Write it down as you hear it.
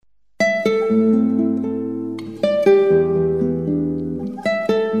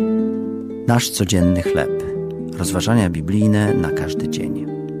Nasz codzienny chleb. Rozważania biblijne na każdy dzień.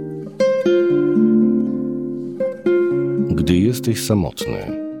 Gdy jesteś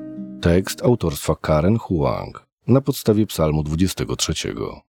samotny. Tekst autorstwa Karen Huang na podstawie Psalmu 23.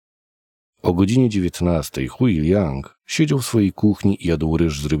 O godzinie 19 Hui Liang siedział w swojej kuchni i jadł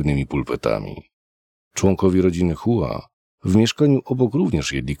ryż z rybnymi pulpetami. Członkowie rodziny Hua w mieszkaniu obok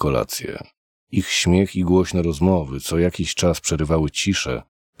również jedli kolację. Ich śmiech i głośne rozmowy co jakiś czas przerywały ciszę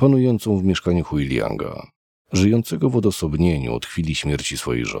panującą w mieszkaniu Hui Lianga, żyjącego w odosobnieniu od chwili śmierci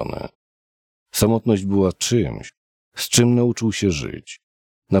swojej żony. Samotność była czymś, z czym nauczył się żyć.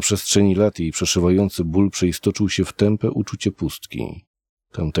 Na przestrzeni lat jej przeszywający ból przeistoczył się w tępe uczucie pustki.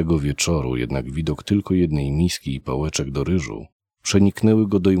 Tamtego wieczoru jednak widok tylko jednej miski i pałeczek do ryżu przeniknęły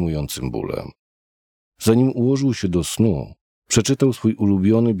go dojmującym bólem. Zanim ułożył się do snu, przeczytał swój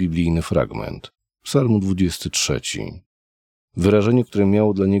ulubiony biblijny fragment, Psalm 23. Wyrażenie, które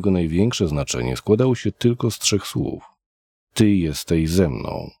miało dla niego największe znaczenie, składało się tylko z 3 słów. Ty jesteś ze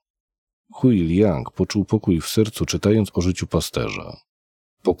mną. Hui Liang poczuł pokój w sercu, czytając o życiu pasterza.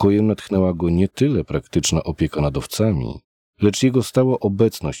 Pokojem natchnęła go nie tyle praktyczna opieka nad owcami, lecz jego stała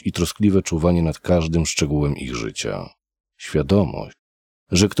obecność i troskliwe czuwanie nad każdym szczegółem ich życia. Świadomość,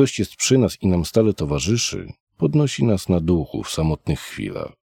 że ktoś jest przy nas i nam stale towarzyszy, podnosi nas na duchu w samotnych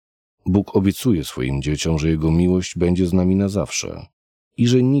chwilach. Bóg obiecuje swoim dzieciom, że Jego miłość będzie z nami na zawsze i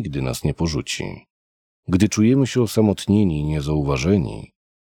że nigdy nas nie porzuci. Gdy czujemy się osamotnieni i niezauważeni,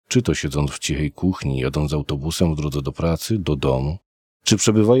 czy to siedząc w cichej kuchni, jadąc autobusem w drodze do pracy, do domu, czy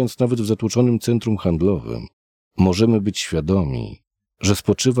przebywając nawet w zatłoczonym centrum handlowym, możemy być świadomi, że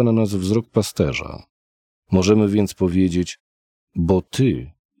spoczywa na nas wzrok pasterza. Możemy więc powiedzieć, bo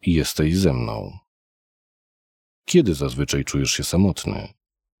Ty jesteś ze mną. Kiedy zazwyczaj czujesz się samotny?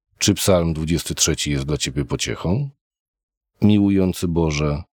 Czy Psalm 23 jest dla Ciebie pociechą? Miłujący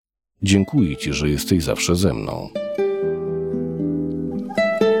Boże, dziękuję Ci, że jesteś zawsze ze mną.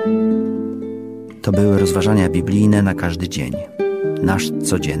 To były rozważania biblijne na każdy dzień. Nasz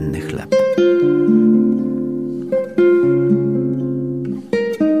codzienny chleb.